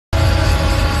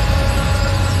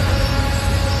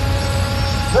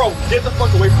Bro, get the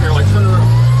fuck away from here, like turn around.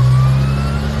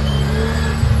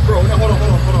 Bro, no, hold on.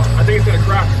 I think it's gonna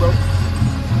crash, bro.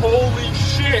 Holy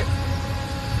shit.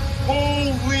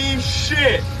 Holy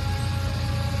shit.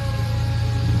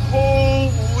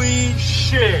 Holy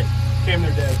shit. Came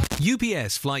there dead.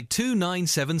 UPS Flight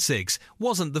 2976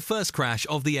 wasn't the first crash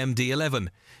of the MD-11.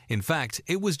 In fact,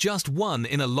 it was just one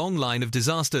in a long line of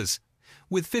disasters.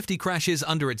 With 50 crashes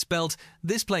under its belt,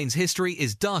 this plane's history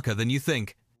is darker than you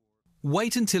think.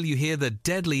 Wait until you hear the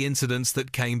deadly incidents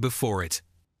that came before it.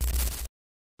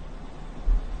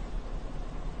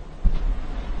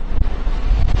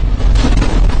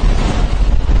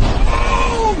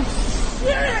 Oh,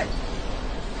 shit!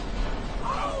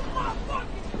 Oh, my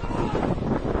fucking God!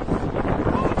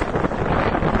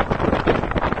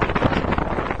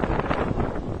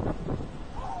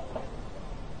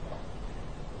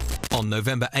 On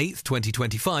November 8,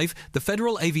 2025, the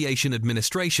Federal Aviation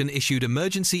Administration issued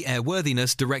Emergency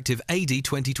Airworthiness Directive AD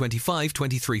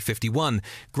 2025-2351,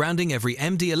 grounding every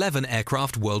MD-11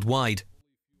 aircraft worldwide.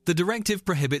 The directive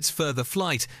prohibits further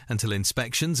flight until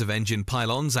inspections of engine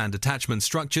pylons and attachment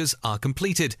structures are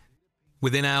completed.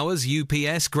 Within hours,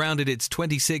 UPS grounded its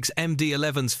 26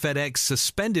 MD-11's. FedEx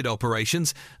suspended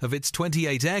operations of its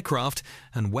 28 aircraft,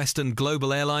 and Western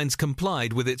Global Airlines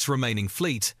complied with its remaining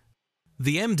fleet.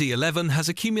 The MD-11 has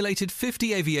accumulated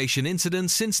 50 aviation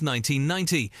incidents since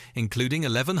 1990, including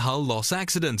 11 hull loss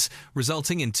accidents,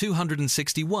 resulting in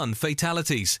 261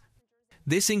 fatalities.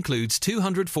 This includes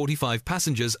 245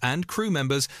 passengers and crew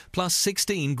members, plus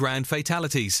 16 ground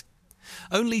fatalities.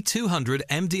 Only 200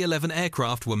 MD-11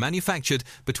 aircraft were manufactured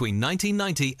between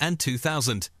 1990 and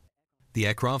 2000. The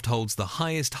aircraft holds the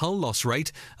highest hull loss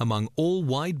rate among all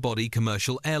wide-body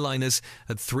commercial airliners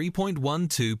at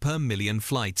 3.12 per million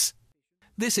flights.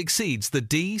 This exceeds the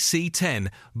DC-10,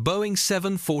 Boeing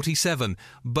 747,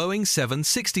 Boeing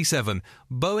 767,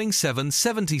 Boeing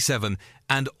 777,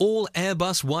 and all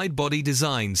Airbus wide-body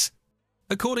designs.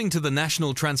 According to the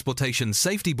National Transportation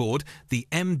Safety Board, the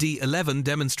MD-11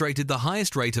 demonstrated the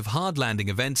highest rate of hard landing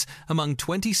events among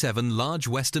 27 large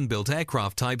Western-built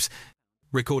aircraft types,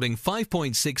 recording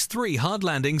 5.63 hard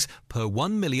landings per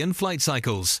 1 million flight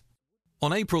cycles.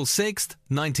 On April 6,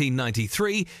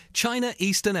 1993, China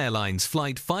Eastern Airlines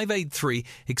Flight 583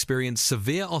 experienced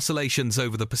severe oscillations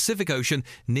over the Pacific Ocean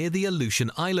near the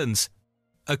Aleutian Islands.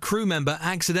 A crew member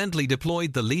accidentally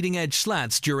deployed the leading-edge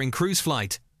slats during cruise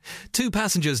flight. 2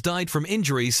 passengers died from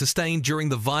injuries sustained during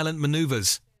the violent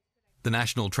maneuvers. The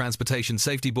National Transportation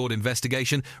Safety Board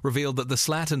investigation revealed that the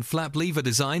slat and flap lever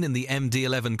design in the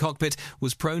MD-11 cockpit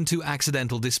was prone to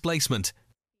accidental displacement.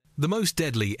 The most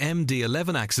deadly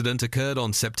MD-11 accident occurred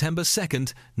on September 2,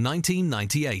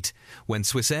 1998, when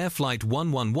Swissair Flight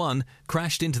 111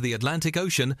 crashed into the Atlantic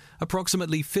Ocean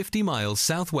approximately 50 miles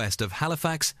southwest of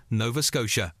Halifax, Nova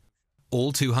Scotia.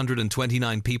 All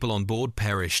 229 people on board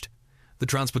perished. The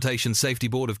Transportation Safety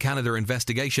Board of Canada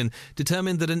investigation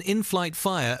determined that an in-flight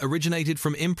fire originated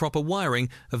from improper wiring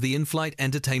of the in-flight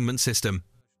entertainment system.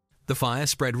 The fire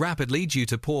spread rapidly due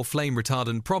to poor flame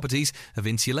retardant properties of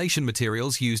insulation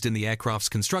materials used in the aircraft's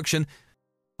construction.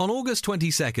 On August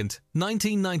 22,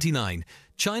 1999,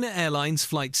 China Airlines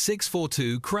Flight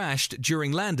 642 crashed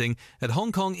during landing at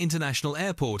Hong Kong International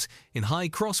Airport in high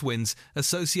crosswinds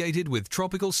associated with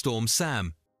Tropical Storm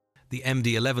Sam. The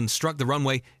MD-11 struck the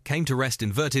runway, came to rest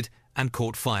inverted, and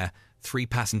caught fire. 3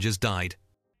 passengers died.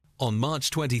 On March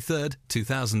 23,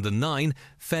 2009,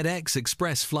 FedEx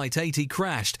Express Flight 80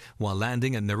 crashed while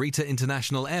landing at Narita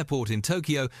International Airport in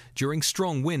Tokyo during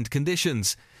strong wind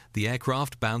conditions. The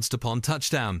aircraft bounced upon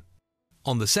touchdown.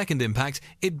 On the second impact,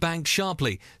 it banked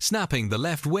sharply, snapping the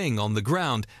left wing on the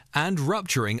ground and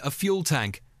rupturing a fuel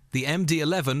tank. The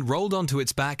MD-11 rolled onto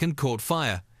its back and caught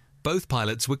fire. Both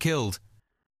pilots were killed.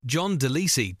 John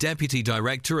DeLisi, Deputy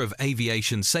Director of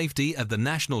Aviation Safety at the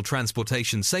National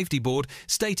Transportation Safety Board,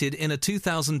 stated in a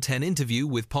 2010 interview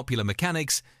with Popular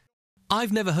Mechanics,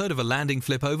 "I've never heard of a landing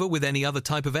flip-over with any other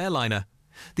type of airliner.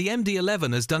 The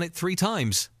MD-11 has done it 3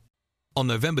 times. On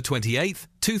November 28,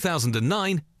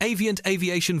 2009,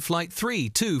 Aviation Flight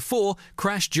 324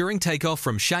 crashed during takeoff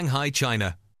from Shanghai,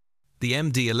 China. The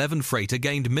MD-11 freighter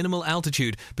gained minimal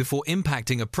altitude before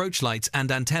impacting approach lights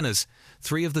and antennas.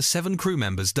 3 of the 7 crew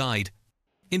members died.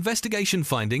 Investigation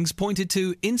findings pointed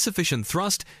to insufficient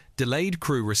thrust, delayed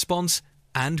crew response,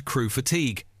 and crew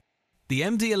fatigue. The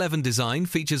MD-11 design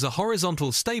features a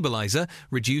horizontal stabilizer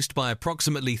reduced by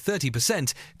approximately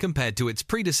 30% compared to its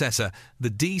predecessor, the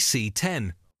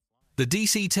DC-10. The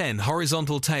DC-10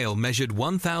 horizontal tail measured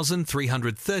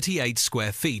 1,338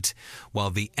 square feet, while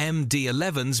the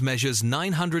MD-11's measures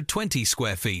 920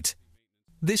 square feet.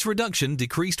 This reduction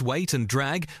decreased weight and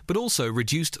drag, but also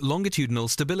reduced longitudinal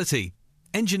stability.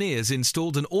 Engineers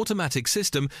installed an automatic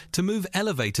system to move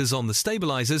elevators on the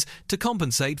stabilizers to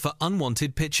compensate for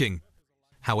unwanted pitching.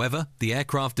 However, the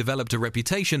aircraft developed a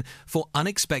reputation for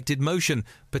unexpected motion,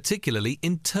 particularly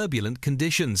in turbulent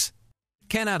conditions.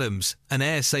 Ken Adams, an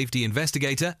air safety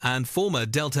investigator and former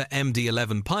Delta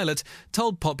MD-11 pilot,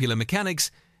 told Popular Mechanics,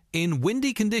 "In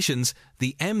windy conditions,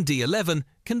 the MD-11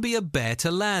 can be a bear to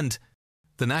land."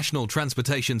 The National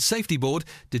Transportation Safety Board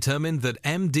determined that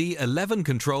MD-11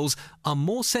 controls are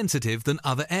more sensitive than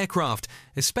other aircraft,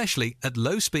 especially at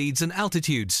low speeds and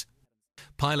altitudes.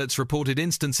 Pilots reported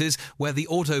instances where the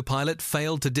autopilot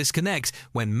failed to disconnect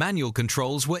when manual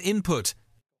controls were input.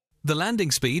 The landing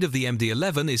speed of the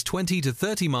MD-11 is 20 to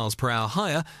 30 miles per hour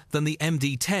higher than the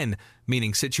MD-10,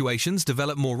 meaning situations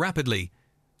develop more rapidly.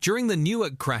 During the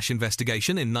Newark crash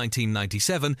investigation in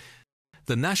 1997,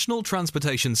 the National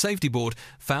Transportation Safety Board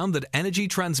found that energy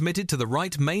transmitted to the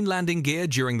right main landing gear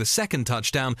during the second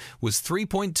touchdown was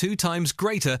 3.2 times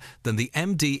greater than the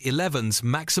MD-11's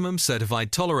maximum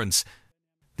certified tolerance.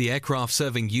 The aircraft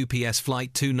serving UPS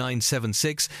Flight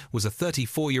 2976 was a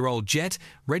 34-year-old jet,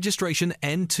 registration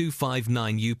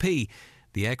N259UP.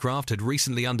 The aircraft had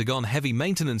recently undergone heavy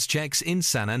maintenance checks in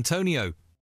San Antonio.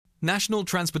 National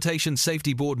Transportation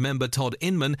Safety Board member Todd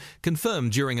Inman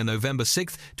confirmed during a November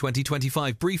 6,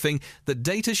 2025 briefing that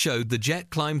data showed the jet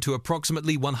climbed to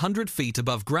approximately 100 feet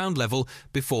above ground level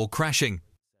before crashing.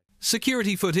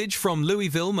 Security footage from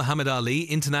Louisville Muhammad Ali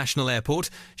International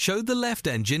Airport showed the left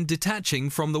engine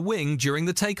detaching from the wing during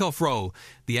the takeoff roll.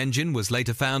 The engine was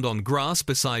later found on grass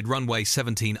beside runway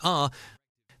 17R.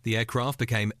 The aircraft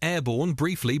became airborne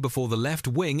briefly before the left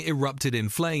wing erupted in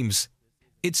flames.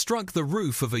 It struck the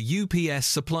roof of a UPS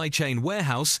supply chain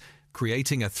warehouse,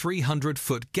 creating a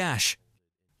 300-foot gash.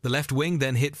 The left wing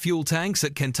then hit fuel tanks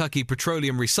at Kentucky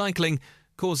Petroleum Recycling,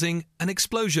 causing an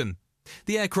explosion.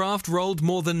 The aircraft rolled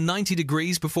more than 90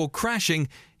 degrees before crashing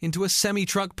into a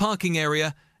semi-truck parking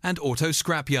area and auto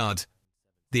scrapyard.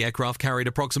 The aircraft carried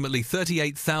approximately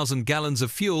 38,000 gallons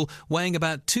of fuel, weighing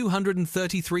about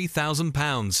 233,000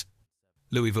 pounds.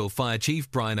 Louisville Fire Chief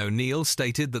Brian O'Neill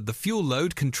stated that the fuel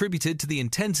load contributed to the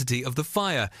intensity of the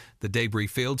fire. The debris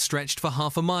field stretched for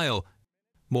half a mile.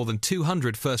 More than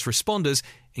 200 first responders,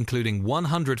 including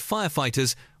 100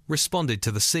 firefighters, responded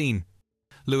to the scene.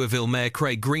 Louisville Mayor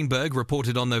Craig Greenberg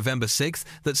reported on November 6th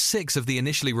that 6 of the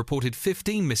initially reported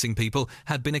 15 missing people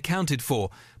had been accounted for.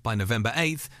 By November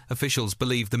 8th, officials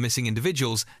believed the missing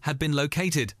individuals had been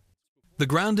located. The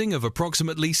grounding of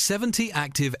approximately 70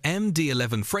 active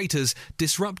MD-11 freighters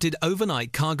disrupted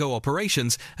overnight cargo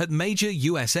operations at major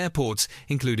U.S. airports,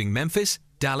 including Memphis,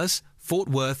 Dallas, Fort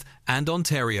Worth, and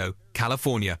Ontario,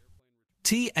 California.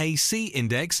 TAC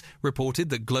Index reported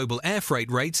that global air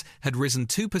freight rates had risen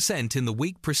 2% in the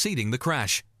week preceding the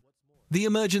crash. The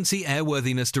Emergency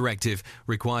Airworthiness Directive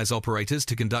requires operators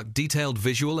to conduct detailed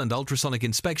visual and ultrasonic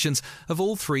inspections of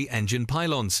all 3 engine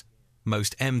pylons.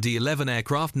 Most MD-11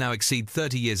 aircraft now exceed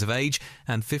 30 years of age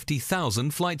and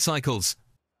 50,000 flight cycles.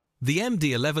 The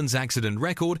MD-11's accident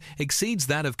record exceeds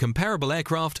that of comparable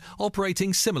aircraft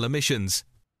operating similar missions.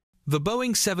 The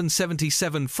Boeing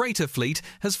 777 freighter fleet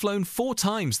has flown 4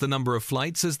 times the number of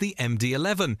flights as the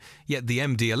MD-11, yet the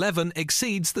MD-11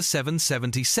 exceeds the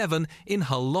 777 in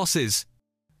hull losses.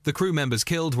 The crew members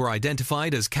killed were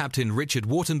identified as Captain Richard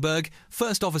Wartenberg,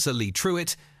 First Officer Lee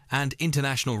Truitt, and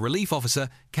International Relief Officer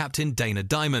Captain Dana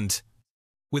Diamond.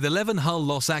 With 11 hull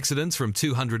loss accidents from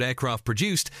 200 aircraft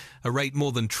produced, a rate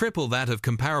more than triple that of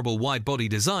comparable wide-body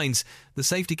designs, the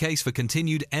safety case for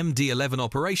continued MD-11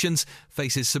 operations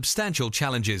faces substantial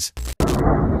challenges.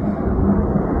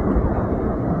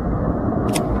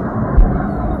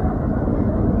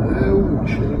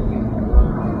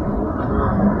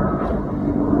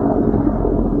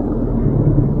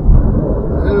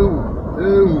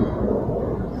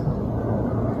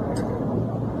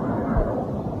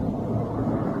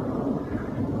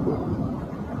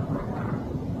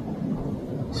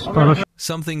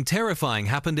 Something terrifying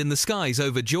happened in the skies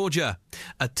over Georgia.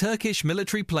 A Turkish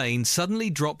military plane suddenly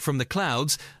dropped from the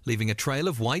clouds, leaving a trail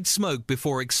of white smoke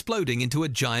before exploding into a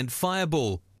giant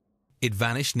fireball. It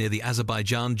vanished near the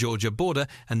Azerbaijan-Georgia border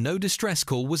and no distress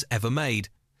call was ever made.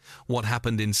 What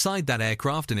happened inside that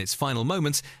aircraft in its final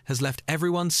moments has left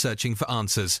everyone searching for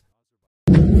answers.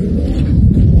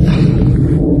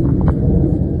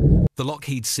 The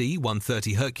Lockheed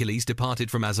C-130 Hercules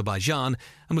departed from Azerbaijan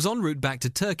and was en route back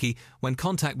to Turkey when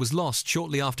contact was lost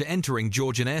shortly after entering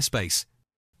Georgian airspace.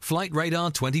 Flight Radar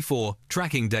 24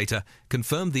 tracking data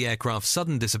confirmed the aircraft's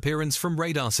sudden disappearance from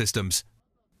radar systems.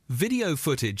 Video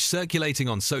footage circulating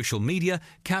on social media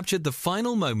captured the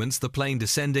final moments the plane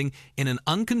descending in an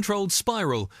uncontrolled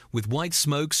spiral with white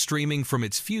smoke streaming from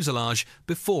its fuselage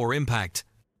before impact.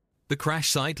 The crash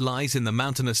site lies in the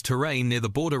mountainous terrain near the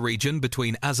border region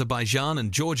between Azerbaijan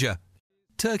and Georgia.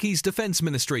 Turkey's defense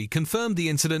ministry confirmed the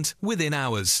incident within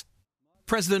hours.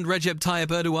 President Recep Tayyip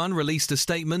Erdogan released a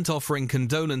statement offering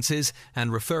condolences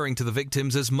and referring to the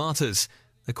victims as martyrs.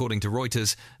 According to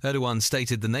Reuters, Erdogan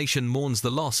stated the nation mourns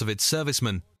the loss of its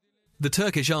servicemen. The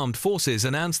Turkish armed forces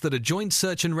announced that a joint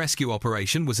search and rescue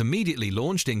operation was immediately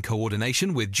launched in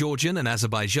coordination with Georgian and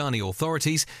Azerbaijani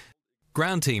authorities.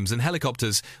 Ground teams and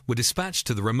helicopters were dispatched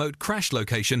to the remote crash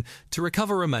location to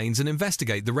recover remains and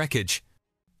investigate the wreckage.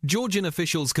 Georgian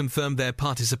officials confirmed their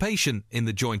participation in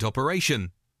the joint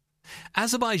operation.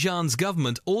 Azerbaijan's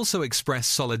government also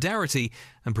expressed solidarity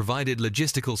and provided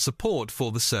logistical support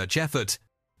for the search effort.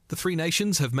 The three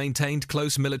nations have maintained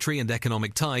close military and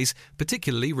economic ties,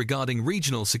 particularly regarding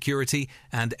regional security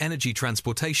and energy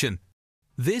transportation.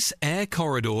 This air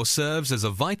corridor serves as a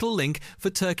vital link for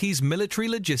Turkey's military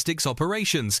logistics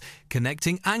operations,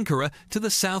 connecting Ankara to the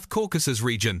South Caucasus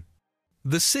region.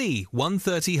 The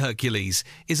C-130 Hercules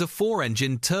is a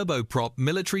four-engine turboprop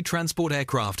military transport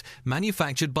aircraft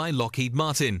manufactured by Lockheed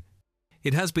Martin.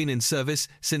 It has been in service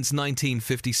since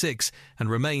 1956 and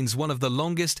remains one of the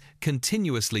longest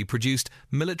continuously produced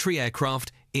military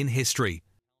aircraft in history.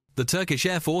 The Turkish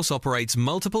Air Force operates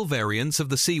multiple variants of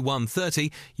the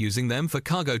C-130, using them for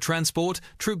cargo transport,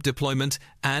 troop deployment,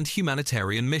 and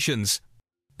humanitarian missions.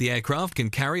 The aircraft can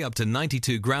carry up to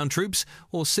 92 ground troops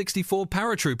or 64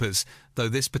 paratroopers, though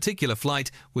this particular flight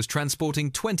was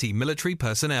transporting 20 military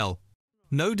personnel.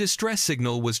 No distress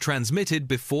signal was transmitted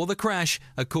before the crash,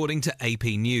 according to AP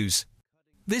News.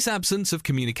 This absence of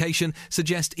communication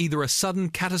suggests either a sudden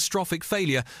catastrophic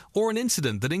failure or an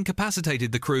incident that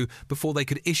incapacitated the crew before they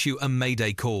could issue a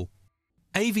mayday call.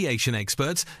 Aviation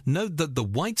experts note that the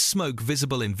white smoke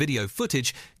visible in video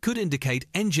footage could indicate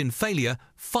engine failure,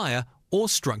 fire, or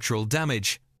structural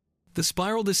damage. The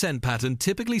spiral descent pattern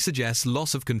typically suggests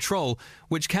loss of control,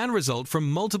 which can result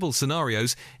from multiple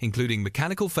scenarios, including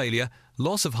mechanical failure,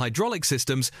 loss of hydraulic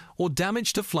systems, or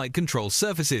damage to flight control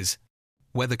surfaces.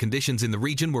 Weather conditions in the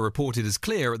region were reported as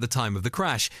clear at the time of the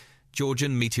crash.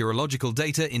 Georgian meteorological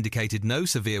data indicated no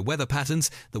severe weather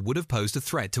patterns that would have posed a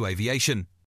threat to aviation.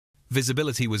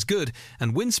 Visibility was good,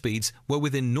 and wind speeds were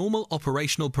within normal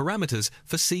operational parameters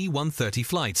for C-130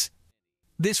 flights.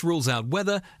 This rules out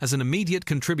weather as an immediate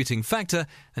contributing factor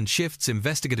and shifts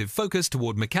investigative focus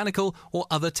toward mechanical or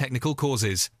other technical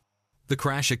causes. The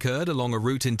crash occurred along a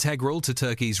route integral to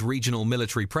Turkey's regional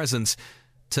military presence.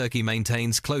 Turkey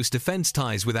maintains close defense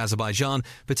ties with Azerbaijan,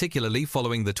 particularly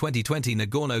following the 2020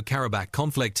 Nagorno-Karabakh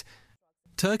conflict.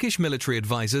 Turkish military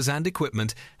advisors and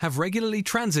equipment have regularly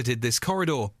transited this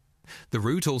corridor. The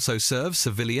route also serves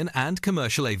civilian and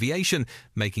commercial aviation,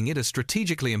 making it a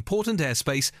strategically important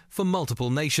airspace for multiple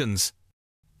nations.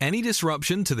 Any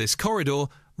disruption to this corridor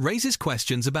raises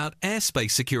questions about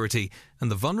airspace security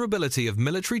and the vulnerability of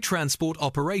military transport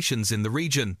operations in the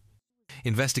region.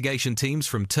 Investigation teams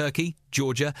from Turkey,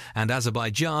 Georgia, and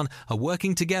Azerbaijan are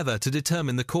working together to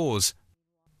determine the cause.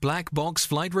 Black box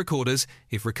flight recorders,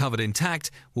 if recovered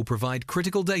intact, will provide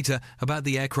critical data about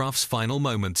the aircraft's final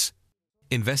moments.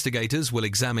 Investigators will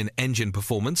examine engine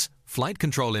performance, flight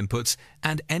control inputs,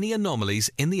 and any anomalies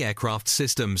in the aircraft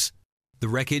systems. The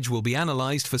wreckage will be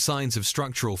analyzed for signs of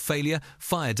structural failure,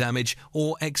 fire damage,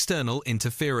 or external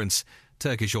interference.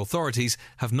 Turkish authorities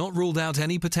have not ruled out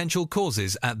any potential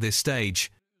causes at this stage.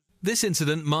 This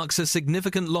incident marks a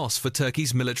significant loss for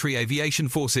Turkey's military aviation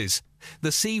forces.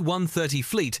 The C-130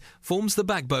 fleet forms the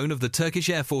backbone of the Turkish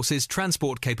Air Force's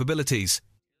transport capabilities.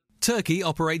 Turkey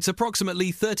operates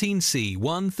approximately 13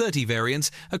 C-130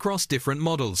 variants across different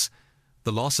models.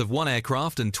 The loss of one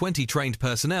aircraft and 20 trained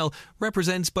personnel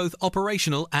represents both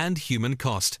operational and human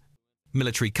cost.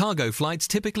 Military cargo flights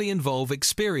typically involve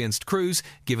experienced crews,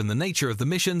 given the nature of the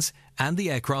missions and the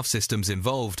aircraft systems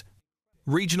involved.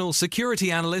 Regional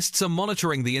security analysts are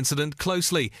monitoring the incident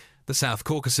closely. The South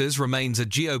Caucasus remains a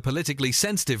geopolitically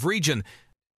sensitive region.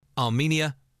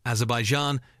 Armenia,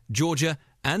 Azerbaijan, Georgia,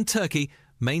 and Turkey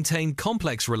maintain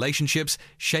complex relationships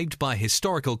shaped by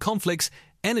historical conflicts,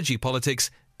 energy politics,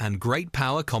 and great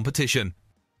power competition.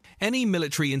 Any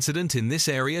military incident in this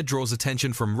area draws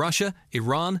attention from Russia,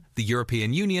 Iran, the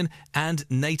European Union, and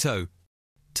NATO.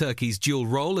 Turkey's dual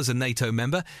role as a NATO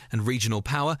member and regional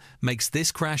power makes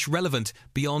this crash relevant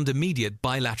beyond immediate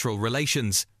bilateral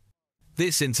relations.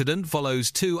 This incident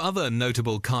follows two other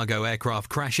notable cargo aircraft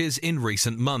crashes in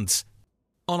recent months.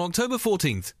 On October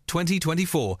 14,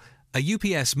 2024, A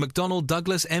UPS McDonnell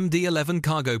Douglas MD-11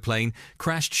 cargo plane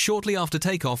crashed shortly after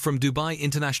takeoff from Dubai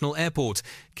International Airport,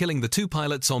 killing the 2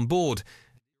 pilots on board.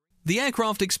 The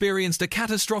aircraft experienced a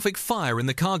catastrophic fire in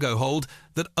the cargo hold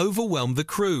that overwhelmed the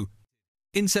crew.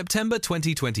 In September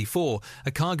 2024,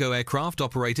 a cargo aircraft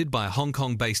operated by a Hong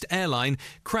Kong-based airline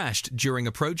crashed during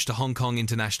approach to Hong Kong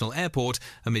International Airport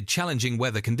amid challenging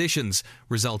weather conditions,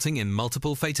 resulting in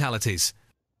multiple fatalities.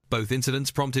 Both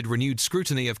incidents prompted renewed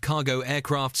scrutiny of cargo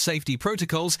aircraft safety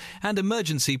protocols and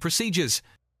emergency procedures.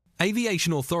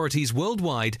 Aviation authorities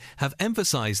worldwide have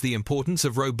emphasized the importance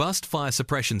of robust fire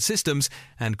suppression systems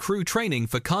and crew training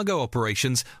for cargo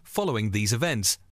operations following these events.